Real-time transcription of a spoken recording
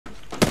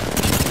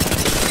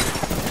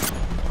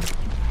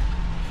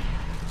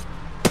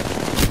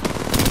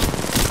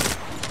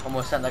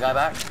Almost sent the guy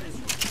back.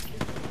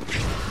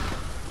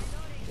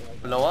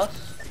 Below us.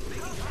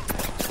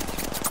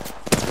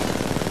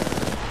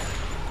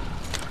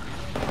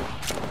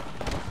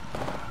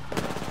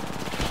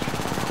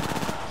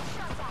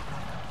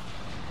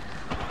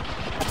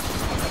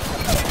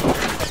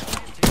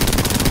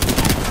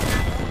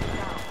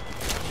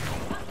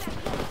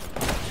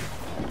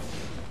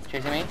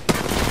 Chasing me.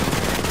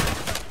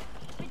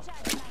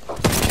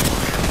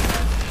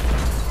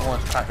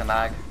 Almost cracked the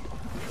mag.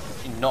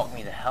 He knocked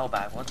me the hell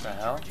back. What the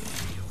hell?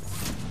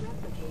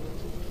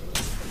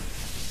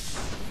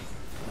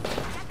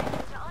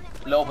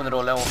 Open the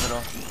door, open the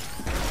door.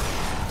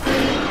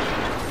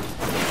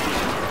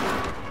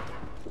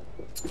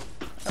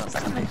 Oh, I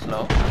can play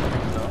slow.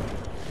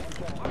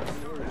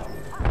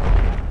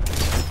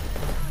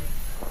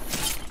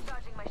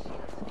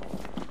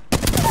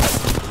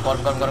 Got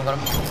him.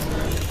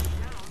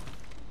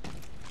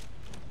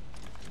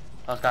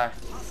 Last guy.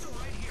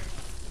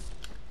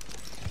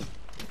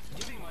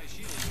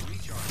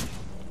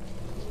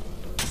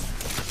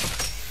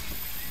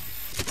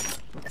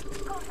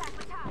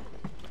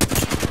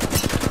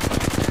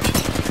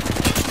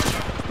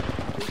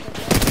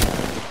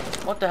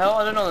 What the hell?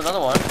 I don't know there's another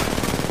one.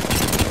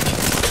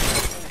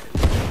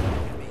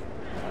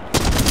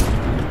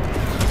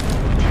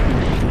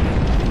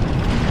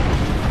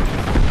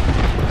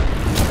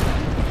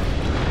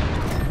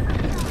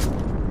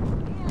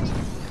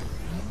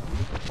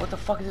 What the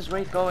fuck is this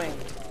Wraith going?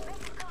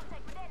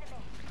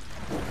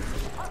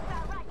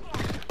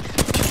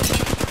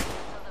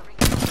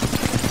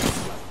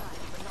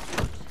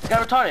 This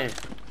guy retarded.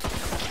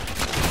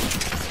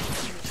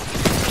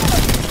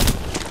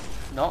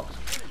 Knocked.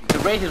 The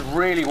Wraith is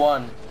really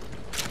one.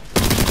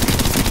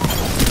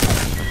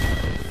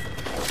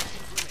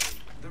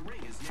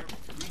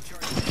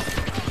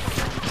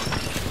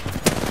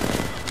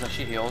 No,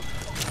 she healed.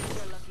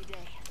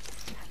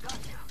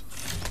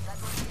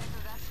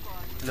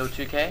 Low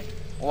 2k?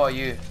 What are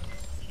you?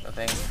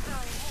 Nothing.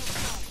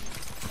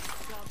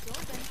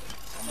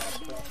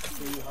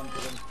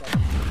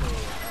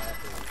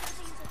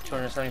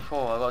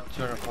 274. I got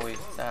 240.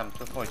 Damn,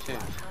 242. How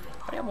do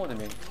you have more than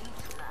me?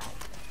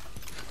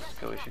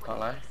 Skill issue, can't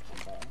lie.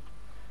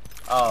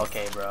 Oh,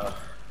 okay, bro.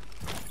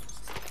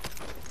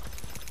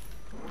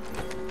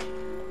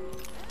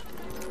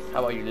 How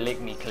about you lick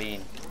me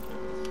clean?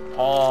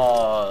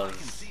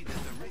 Pause.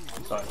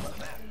 Sorry about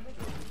that.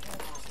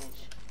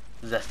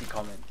 Zesty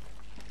comment.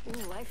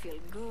 Ooh, I feel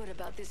good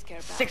about this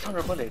care.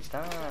 600 bullets,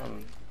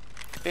 damn.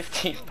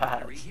 15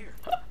 pads.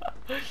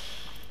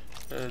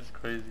 That's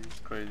crazy, it's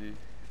crazy.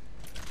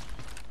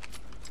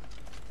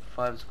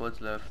 5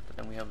 squads left,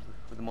 and we have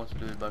the most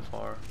loot by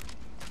far.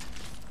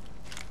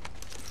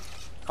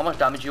 How much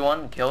damage you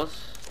want?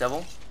 Kills,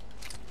 devil?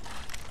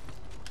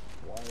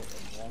 Why does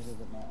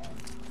it matter?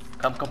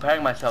 I'm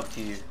comparing myself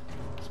to you,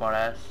 smart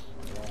ass.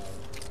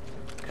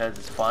 Because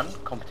it's fun,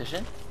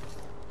 competition.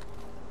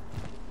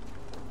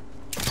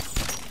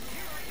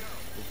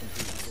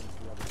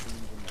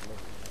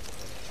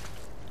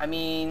 I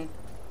mean,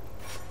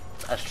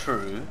 that's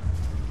true.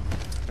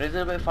 But it's a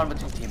little bit of fun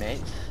between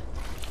teammates.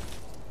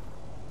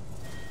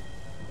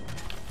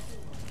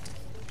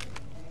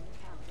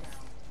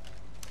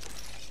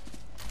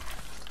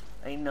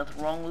 Ain't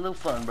nothing wrong with a little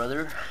fun,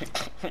 brother.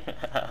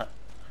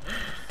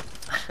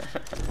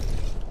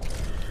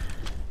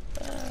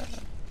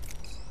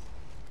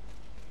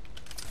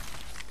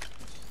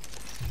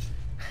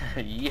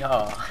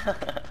 Yeah.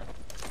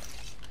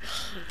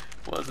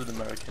 What's with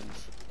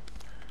Americans?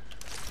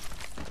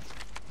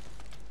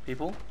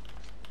 People?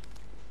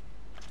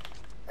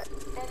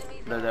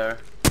 They're there.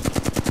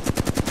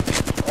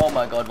 Oh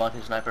my god,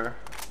 vantage sniper.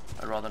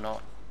 I'd rather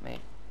not, mate.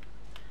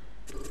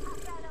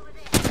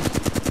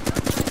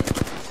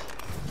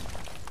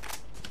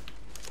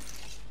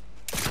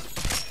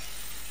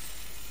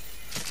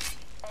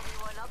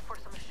 Anyone up for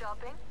some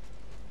shopping?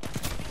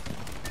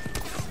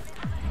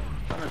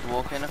 I'm just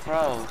walking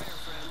across.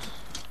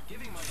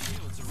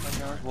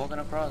 I'm just walking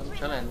across, I'm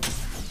chilling.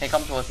 Hey,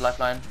 come to us,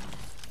 Lifeline.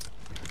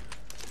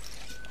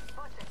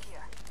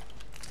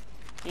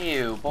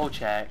 Ew, bow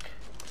check.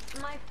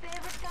 My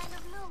favorite kind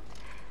of loot.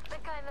 The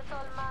kind that's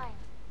all mine.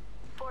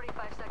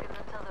 45 seconds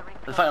until the ring.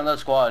 Let's fight another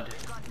squad.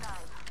 Got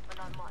time, but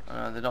not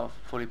much. They're not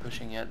fully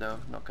pushing yet though,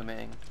 not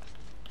committing.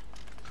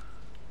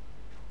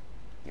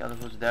 The other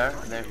who's there,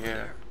 and they're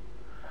here.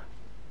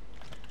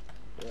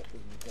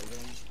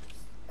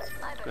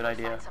 Good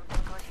idea.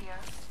 Something good here.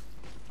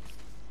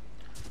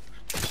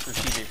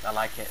 Strategic, I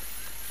like it.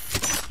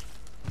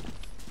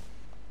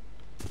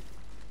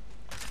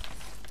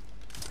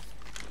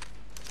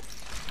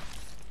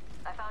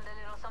 I found a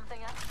little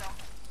something extra.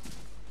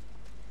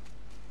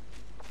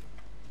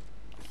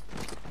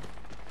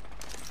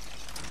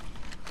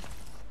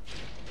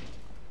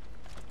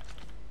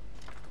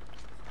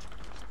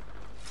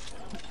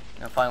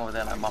 I'm fine with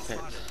them, I'm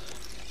Muppets.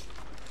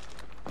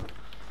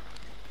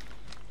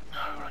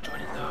 I wanna join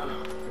it though.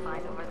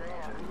 Mine over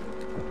there.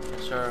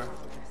 Yes, sir.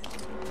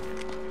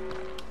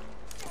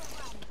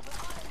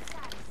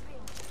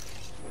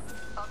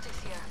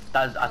 Octane's here.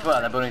 I feel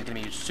like that building is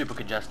gonna be super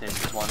congested.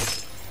 This one,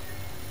 it's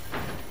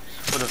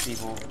full of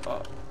people.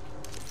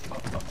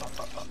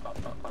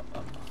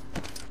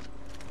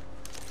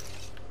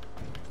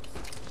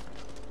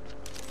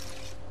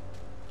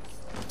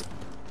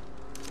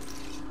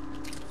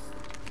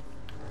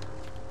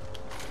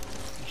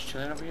 He's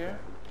chilling over here.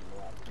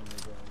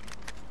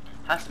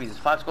 Has to be. There's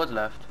 5 squads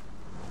left.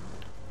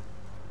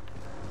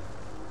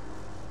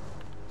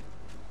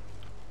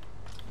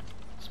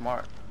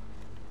 Smart.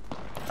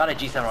 If I had a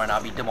G7 right now,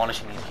 I'd be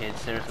demolishing these kids,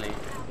 seriously.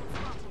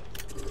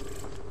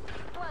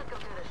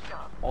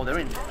 Oh, they're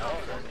in. Oh,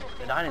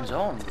 they're dining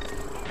zone.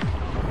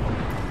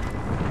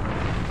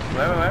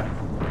 Where?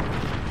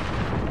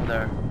 Oh,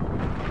 there.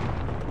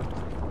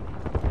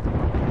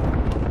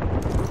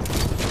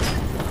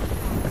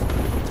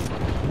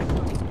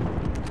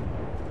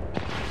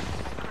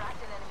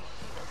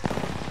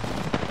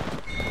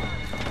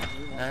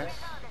 Nice.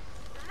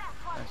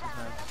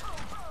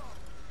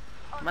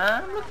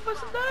 Man, I'm looking for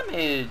some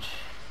damage.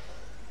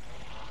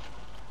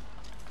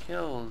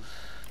 Kills.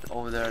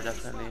 Over there,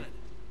 definitely.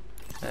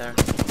 There. I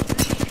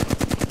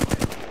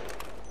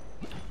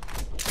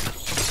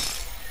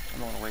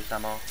don't want to waste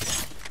ammo.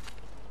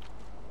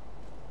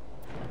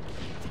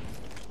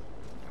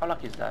 How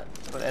lucky is that?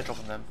 Got an airdrop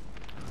on them.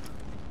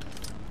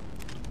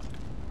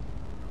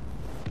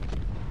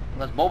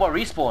 Let's Boba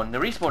respawn.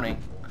 They're respawning.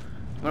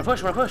 I'm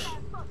gonna push.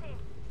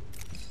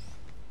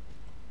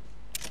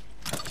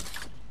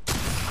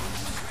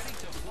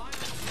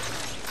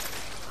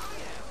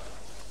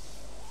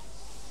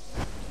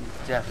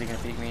 Definitely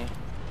gonna peek me.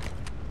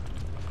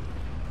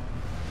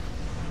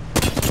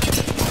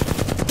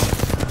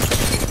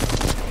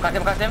 Cracked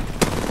him.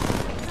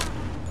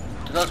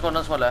 There's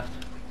another squad left.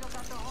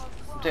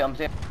 I'm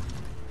taking.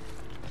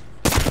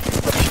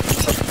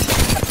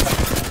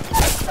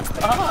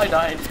 Ah, I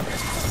died.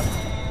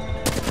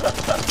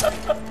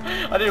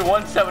 I did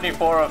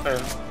 174 of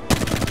him.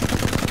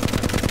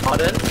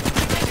 Pardon?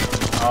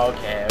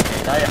 Okay.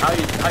 Now, how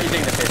you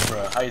taking the piss, bro?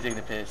 How you taking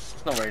the piss?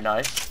 It's not very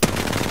nice.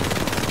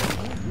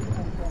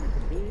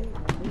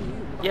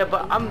 Yeah,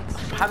 but I'm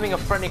having a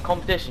friendly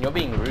competition. You're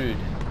being rude.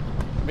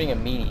 You're being a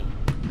meanie.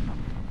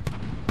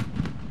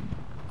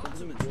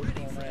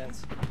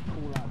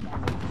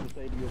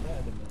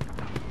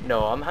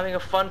 No, I'm having a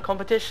fun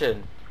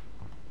competition.